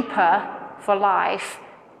will keep her for life,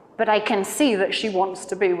 but I can see that she wants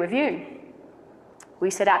to be with you. We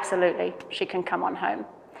said, absolutely, she can come on home.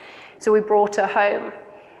 So we brought her home.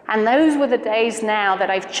 And those were the days now that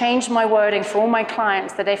I've changed my wording for all my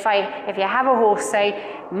clients, that if you have a horse,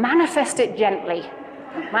 say, manifest it gently.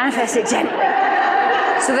 Manifest it gently.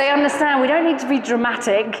 So they understand we don't need to be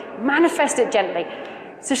dramatic, manifest it gently.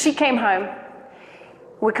 So she came home.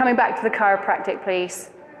 We're coming back to the chiropractic, please.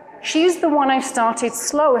 She's the one I've started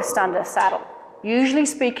slowest under saddle. Usually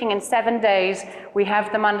speaking, in 7 days, we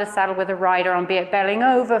have them under saddle with a rider on, be it belling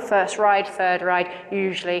over, first ride, third ride,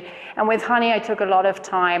 usually. And with Honey, I took a lot of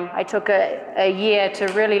time. I took a year to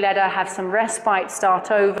really let her have some respite, start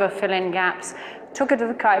over, fill in gaps. Took her to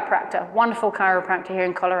the chiropractor, wonderful chiropractor here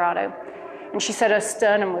in Colorado. And she said her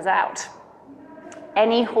sternum was out.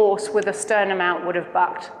 Any horse with a sternum out would have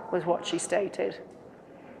bucked, was what she stated.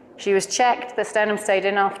 She was checked, the sternum stayed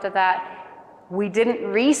in after that. We didn't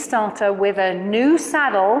restart her with a new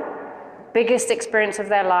saddle, biggest experience of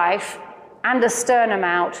their life, and a sternum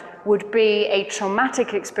out would be a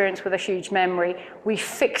traumatic experience with a huge memory. We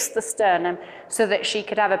fixed the sternum so that she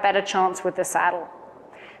could have a better chance with the saddle.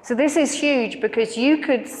 So this is huge because you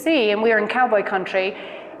could see, and we're in cowboy country,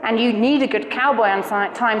 and you need a good cowboy on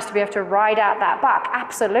times to be able to ride out that buck,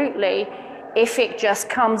 absolutely. If it just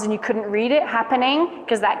comes and you couldn't read it happening,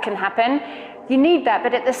 because that can happen, you need that.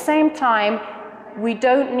 But at the same time, we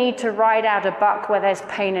don't need to ride out a buck where there's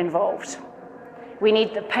pain involved. We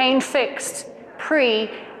need the pain fixed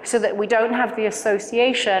so that we don't have the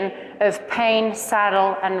association of pain,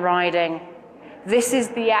 saddle, and riding. This is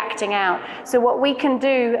the acting out. So what we can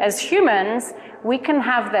do as humans, we can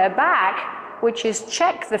have their back, which is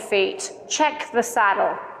check the feet, check the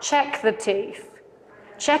saddle, check the teeth,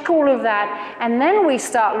 check all of that, and then we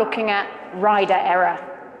start looking at rider error.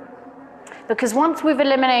 Because once we've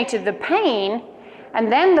eliminated the pain,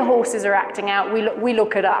 and then the horses are acting out, we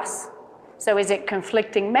look at us. So is it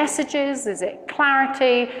conflicting messages? Is it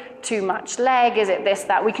clarity? Too much leg? Is it this,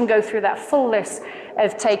 that? We can go through that full list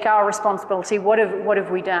of take our responsibility. What have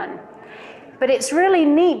we done? But it's really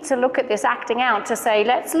neat to look at this acting out to say,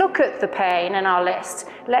 let's look at the pain in our list.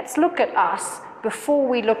 Let's look at us before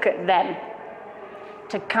we look at them.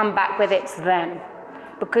 To come back with it's them.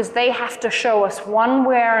 Because they have to show us one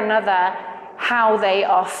way or another how they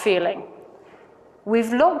are feeling.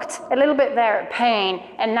 We've looked a little bit there at pain,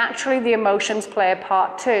 and naturally the emotions play a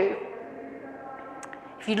part too.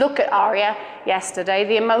 If you look at Aria yesterday,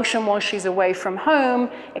 the emotion was she's away from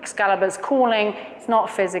home, Excalibur's calling, it's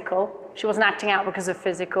not physical. She wasn't acting out because of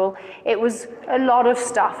physical. It was a lot of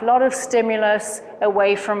stuff, a lot of stimulus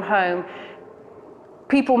away from home.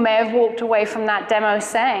 People may have walked away from that demo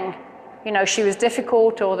saying, you know, she was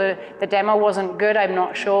difficult or the demo wasn't good, I'm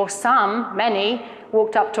not sure. Some, many,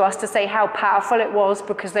 walked up to us to say how powerful it was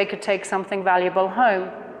because they could take something valuable home.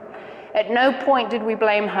 At no point did we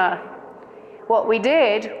blame her. What we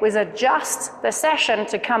did was adjust the session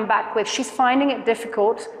to come back with, she's finding it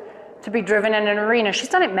difficult to be driven in an arena. She's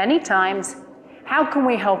done it many times. How can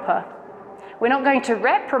we help her? We're not going to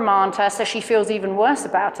reprimand her so she feels even worse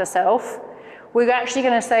about herself. We're actually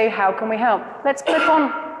going to say, how can we help? Let's clip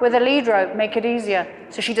on with a lead rope, make it easier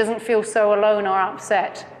so she doesn't feel so alone or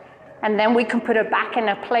upset. And then we can put her back in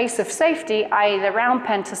a place of safety, i.e. the round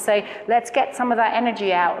pen, to say, let's get some of that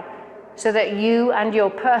energy out so that you and your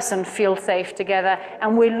person feel safe together.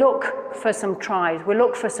 And we look for some tries, we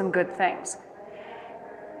look for some good things.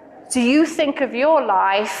 So you think of your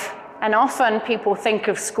life, and often people think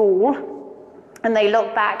of school, and they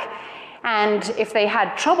look back, and if they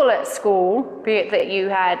had trouble at school, be it that you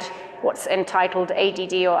had what's entitled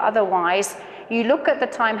ADD or otherwise, you look at the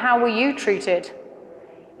time, how were you treated?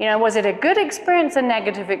 You know, was it a good experience, a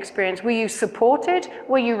negative experience? Were you supported?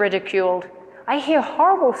 Were you ridiculed? I hear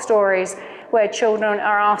horrible stories where children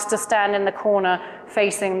are asked to stand in the corner,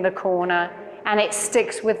 facing the corner, and it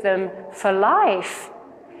sticks with them for life.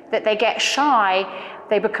 That they get shy,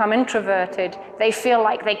 they become introverted, they feel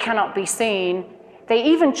like they cannot be seen. They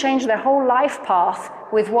even change their whole life path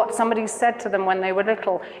with what somebody said to them when they were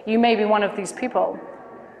little. You may be one of these people.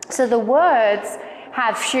 So the words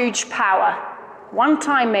have huge power. One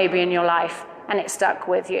time maybe in your life, and it stuck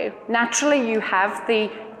with you. Naturally, you have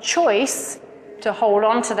the choice to hold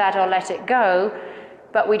on to that or let it go,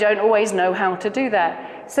 but we don't always know how to do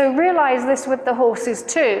that. So realize this with the horses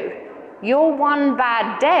too. Your one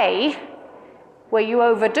bad day, where you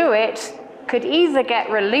overdo it, could either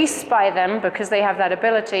get released by them because they have that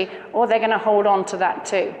ability, or they're going to hold on to that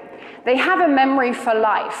too. They have a memory for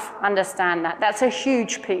life, understand that. That's a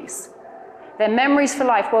huge piece. Their memories for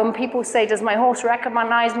life. When people say, does my horse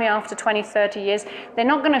recognize me after 20, 30 years? They're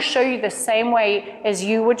not going to show you the same way as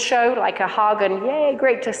you would show, like a hug and, yay,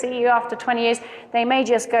 great to see you after 20 years. They may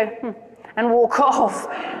just go, and walk off.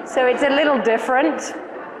 So it's a little different.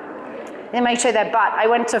 They may show their butt. I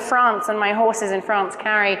went to France, and my horse is in France,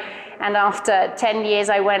 Carrie, and after 10 years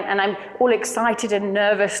I went, and I'm all excited and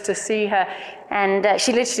nervous to see her, and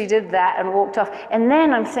she literally did that and walked off. And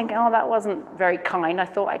then I'm thinking, oh, that wasn't very kind. I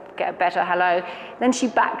thought I'd get a better hello. Then she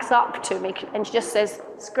backs up to me, and she just says,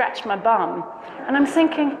 scratch my bum. And I'm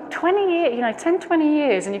thinking, 20 years, 10, 20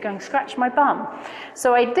 years, and you're going, scratch my bum.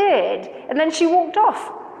 So I did, and then she walked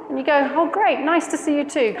off. And you go, oh, great, nice to see you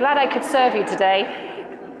too. Glad I could serve you today.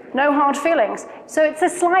 No hard feelings. So it's a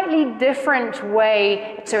slightly different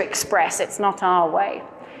way to express. It's not our way.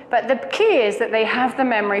 But the key is that they have the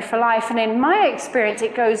memory for life. And in my experience,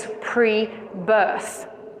 it goes pre-birth.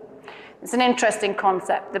 It's an interesting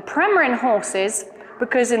concept. The Premarin in horses,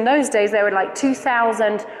 because in those days there were like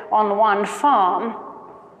 2,000 on one farm,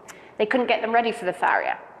 they couldn't get them ready for the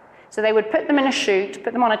farrier. So they would put them in a chute,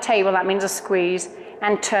 put them on a table, that means a squeeze,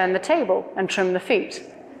 and turn the table and trim the feet.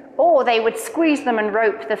 Or they would squeeze them and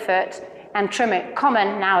rope the foot and trim it,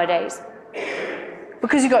 common nowadays.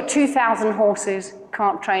 Because you've got 2,000 horses,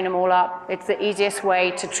 can't train them all up, it's the easiest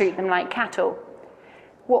way to treat them like cattle.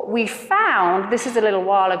 What we found, this is a little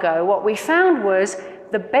while ago, what we found was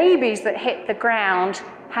the babies that hit the ground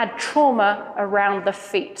had trauma around the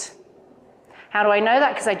feet. How do I know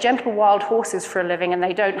that? Because I gentle wild horses for a living and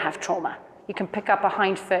they don't have trauma. You can pick up a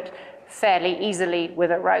hind foot fairly easily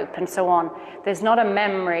with a rope and so on. There's not a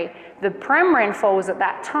memory. The Premarin foals at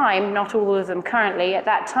that time, not all of them currently, at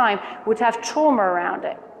that time would have trauma around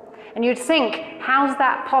it. And you'd think, how's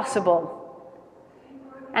that possible?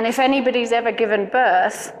 And if anybody's ever given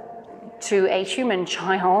birth to a human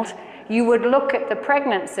child, you would look at the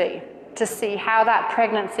pregnancy to see how that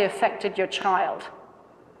pregnancy affected your child.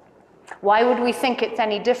 Why would we think it's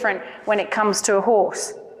any different when it comes to a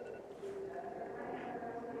horse?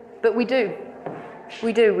 But we do.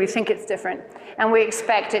 We do. We think it's different. And we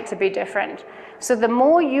expect it to be different. So the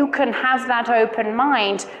more you can have that open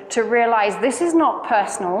mind to realize this is not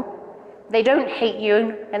personal, they don't hate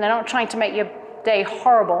you, and they're not trying to make your day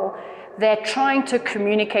horrible. They're trying to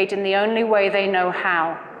communicate in the only way they know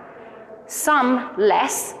how. Some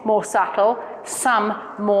less, more subtle, some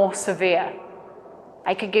more severe.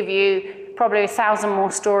 I could give you probably 1,000 more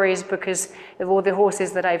stories because of all the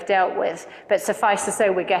horses that I've dealt with, but suffice to say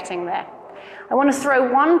we're getting there. I want to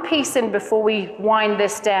throw one piece in before we wind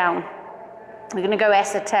this down. We're going to go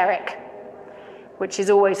esoteric, which is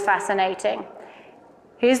always fascinating.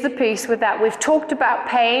 Here's the piece with that. We've talked about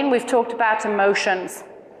pain, we've talked about emotions.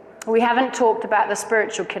 We haven't talked about the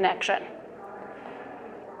spiritual connection.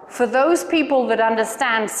 For those people that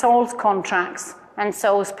understand soul's contracts and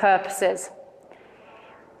soul's purposes,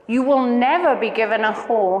 you will never be given a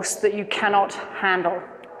horse that you cannot handle.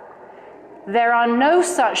 There are no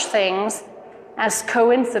such things as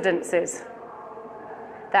coincidences.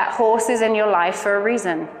 That horse is in your life for a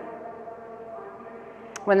reason.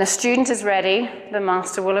 When the student is ready, the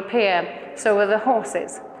master will appear. So are the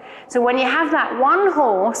horses. So when you have that one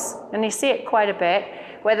horse, and you see it quite a bit,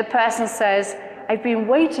 where the person says, I've been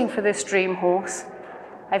waiting for this dream horse.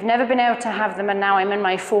 I've never been able to have them, and now I'm in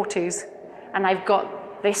my 40s, and I've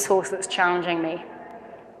got this horse that's challenging me.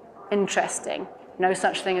 Interesting. No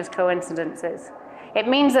such thing as coincidences. It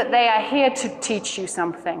means that they are here to teach you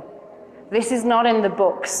something. This is not in the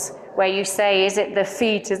books where you say, is it the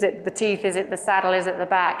feet, is it the teeth, is it the saddle, is it the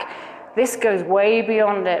back? This goes way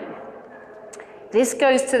beyond it. This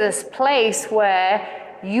goes to this place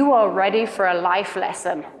where you are ready for a life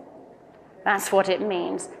lesson. That's what it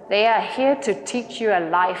means. They are here to teach you a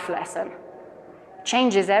life lesson.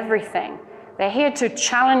 Changes everything. They're here to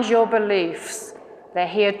challenge your beliefs. They're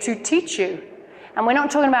here to teach you. And we're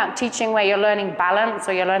not talking about teaching where you're learning balance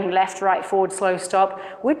or you're learning left, right, forward, slow, stop.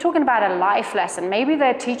 We're talking about a life lesson. Maybe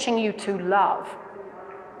they're teaching you to love.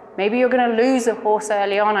 Maybe you're going to lose a horse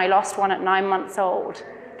early on. I lost one at 9 months old.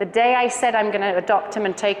 The day I said I'm going to adopt him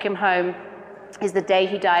and take him home is the day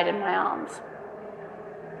he died in my arms.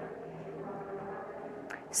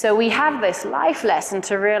 So we have this life lesson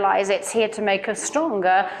to realize it's here to make us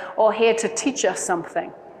stronger or here to teach us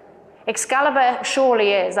something. Excalibur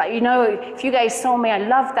surely is. Like, if you guys saw me, I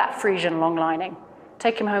love that Frisian long lining.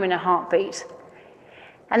 Take him home in a heartbeat.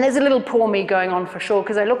 And there's a little poor me going on for sure,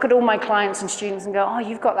 because I look at all my clients and students and go, oh,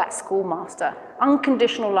 you've got that schoolmaster.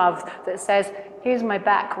 Unconditional love that says, here's my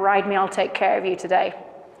back, ride me, I'll take care of you today.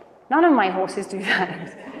 None of my horses do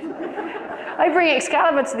that. I bring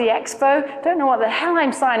Excalibur to the expo, don't know what the hell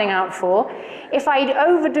I'm signing out for. If I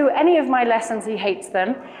overdo any of my lessons, he hates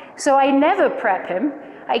them. So I never prep him.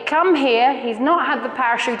 I come here, he's not had the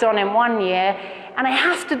parachute on in 1 year, and I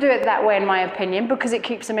have to do it that way in my opinion because it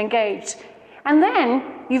keeps him engaged. And then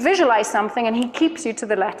you visualize something and he keeps you to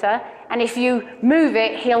the letter, And if you move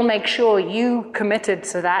it, he'll make sure you committed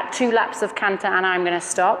to that. 2 laps of canter and I'm going to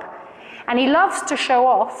stop. And he loves to show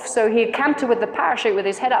off, so he'd canter with the parachute with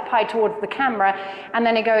his head up high towards the camera, and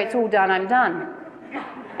then he'd go, it's all done, I'm done.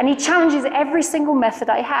 And he challenges every single method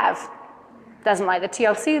I have. Doesn't like the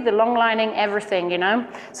TLC, the long lining, everything, you know?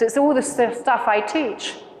 So it's all the stuff I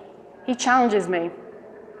teach. He challenges me.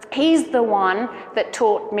 He's the one that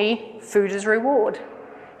taught me food as reward.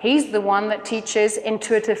 He's the one that teaches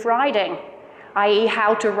intuitive riding, i.e.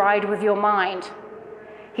 how to ride with your mind.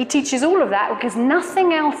 He teaches all of that because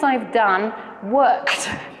nothing else I've done worked,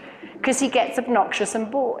 because he gets obnoxious and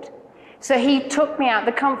bored. So he took me out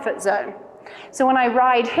the comfort zone. So when I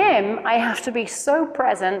ride him, I have to be so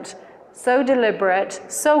present, so deliberate,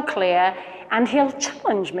 so clear, and he'll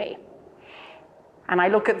challenge me. And I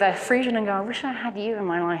look at the Frisian and go, I wish I had you in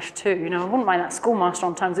my life too. You know, I wouldn't mind that schoolmaster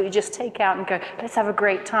on times that you just take out and go, let's have a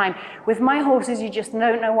great time. With my horses, you just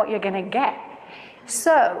don't know what you're going to get.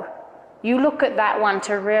 So you look at that one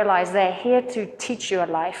to realize they're here to teach you a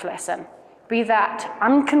life lesson. Be that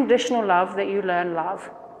unconditional love that you learn love.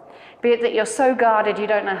 Be it that you're so guarded you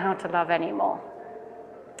don't know how to love anymore.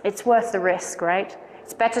 It's worth the risk, right?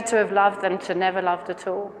 It's better to have loved than to never loved at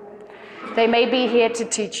all. They may be here to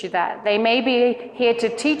teach you that. They may be here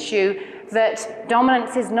to teach you that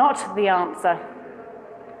dominance is not the answer.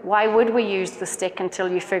 Why would we use the stick until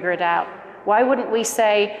you figure it out? Why wouldn't we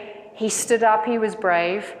say, he stood up, he was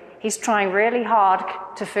brave, he's trying really hard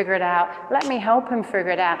to figure it out. Let me help him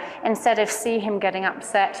figure it out, instead of see him getting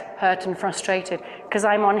upset, hurt, and frustrated, because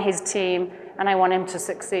I'm on his team and I want him to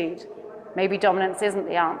succeed. Maybe dominance isn't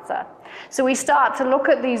the answer. So we start to look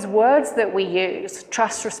at these words that we use,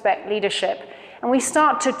 trust, respect, leadership, and we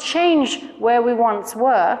start to change where we once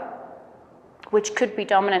were, which could be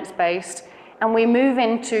dominance-based, and we move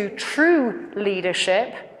into true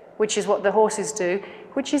leadership, which is what the horses do,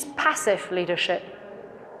 which is passive leadership.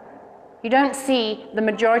 You don't see the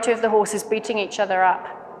majority of the horses beating each other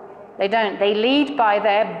up. They don't. They lead by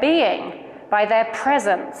their being, by their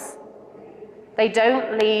presence. They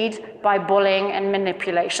don't lead by bullying and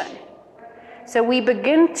manipulation. So we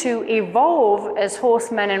begin to evolve as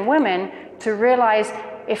horsemen and women to realize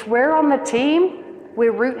if we're on the team,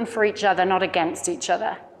 we're rooting for each other, not against each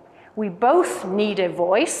other. We both need a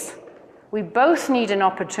voice. We both need an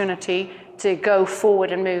opportunity to go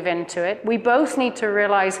forward and move into it. We both need to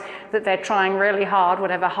realize that they're trying really hard,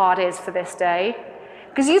 whatever hard is for this day.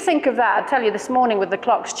 Because you think of that, I tell you, this morning with the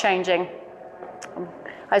clocks changing,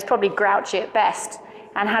 I was probably grouchy at best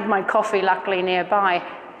and had my coffee luckily nearby.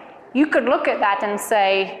 You could look at that and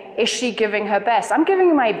say, is she giving her best? I'm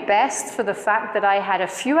giving my best for the fact that I had a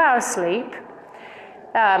few hours sleep.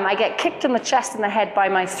 I get kicked in the chest and the head by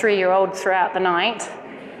my 3-year-old throughout the night.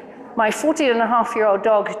 My 14-and-a-half-year-old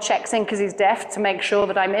dog checks in because he's deaf to make sure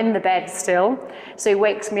that I'm in the bed still. So he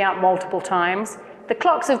wakes me up multiple times. The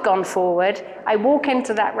clocks have gone forward. I walk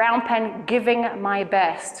into that round pen giving my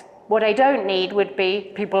best. What I don't need would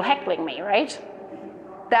be people heckling me, right?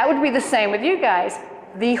 That would be the same with you guys.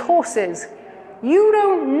 The horses. You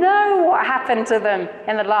don't know what happened to them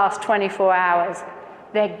in the last 24 hours.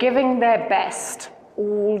 They're giving their best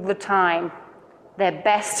all the time. Their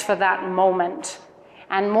best for that moment.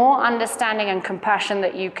 And more understanding and compassion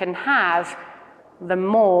that you can have, the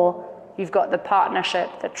more you've got the partnership,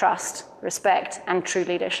 the trust, respect, and true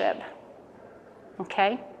leadership.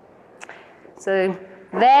 Okay? So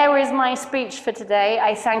there is my speech for today.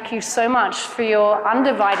 I thank you so much for your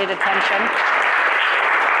undivided attention.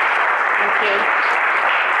 Thank you.